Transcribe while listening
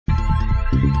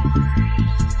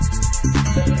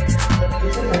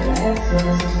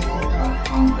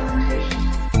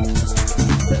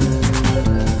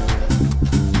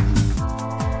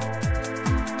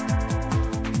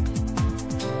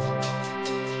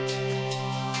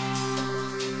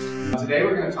Today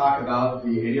we're going to talk about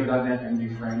the ADO.NET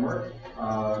Entity Framework.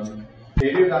 The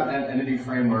ADO.NET Entity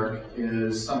Framework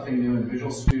is something new in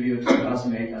Visual Studio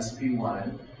 2008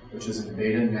 SP1, which is in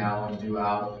beta now and due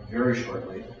out very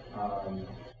shortly.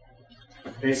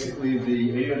 Basically,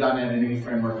 the ADO.NET Entity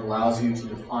Framework allows you to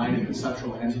define a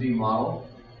conceptual entity model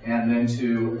and then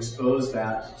to expose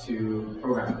that to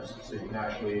programmers. So you can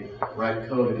actually write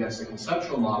code against the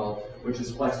conceptual model, which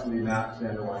is flexibly mapped to the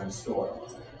underlying store.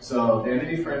 So the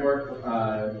Entity Framework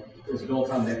is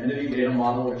built on the entity data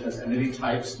model, which has entity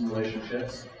types and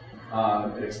relationships.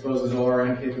 It exposes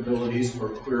ORM capabilities for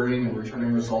querying and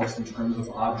returning results in terms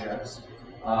of objects.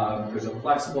 There's a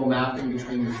flexible mapping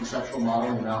between your conceptual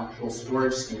model and the actual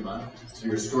storage schema. So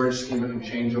your storage schema can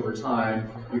change over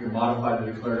time. You can modify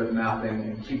the declarative mapping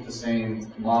and keep the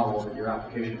same model that your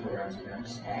application programs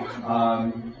against.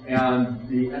 And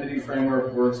the Entity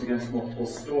Framework works against multiple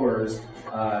stores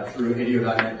through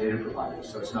ADO.NET data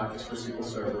providers. So it's not just for SQL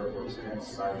Server, it works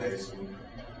against Sybase and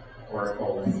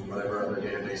Oracle and whatever other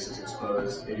databases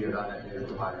expose ADO.NET data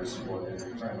providers for the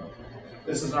Entity Framework.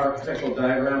 This is an architectural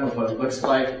diagram of what it looks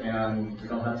like, and we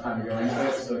don't have time to go into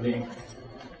it, so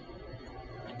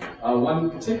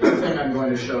one particular thing I'm going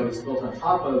to show that's built on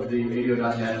top of the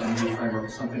ADO.NET Entity Framework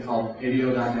is something called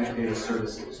ADO.NET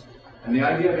DataServices. And the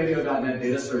idea of ADO.NET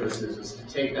DataServices is to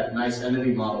take that nice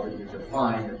entity model that you've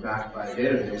defined and backed by a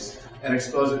database and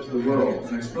expose it to the world.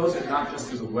 And expose it not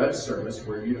just as a web service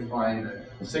where you define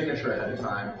the signature ahead of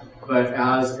time, but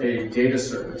as a data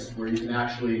service where you can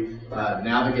actually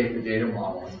navigate the data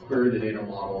model and query the data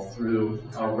model through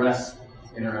a REST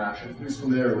interaction. Who's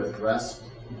familiar with REST?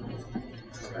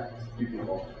 Okay, a few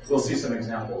people. We'll see some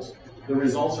examples. The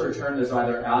results are returned as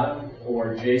either Atom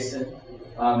or JSON.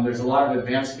 There's a lot of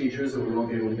advanced features that we won't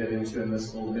be able to get into in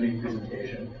this little mini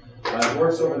presentation. It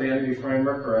works over the Entity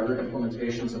Framework or other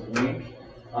implementations of LINQ.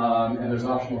 And there's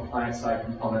optional client-side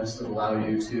components that allow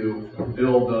you to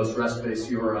build those REST-based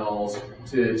URLs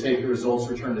to take the results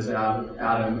returned as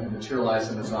Atom and materialize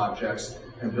them as objects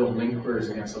and build LINQ queries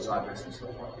against those objects and so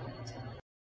forth.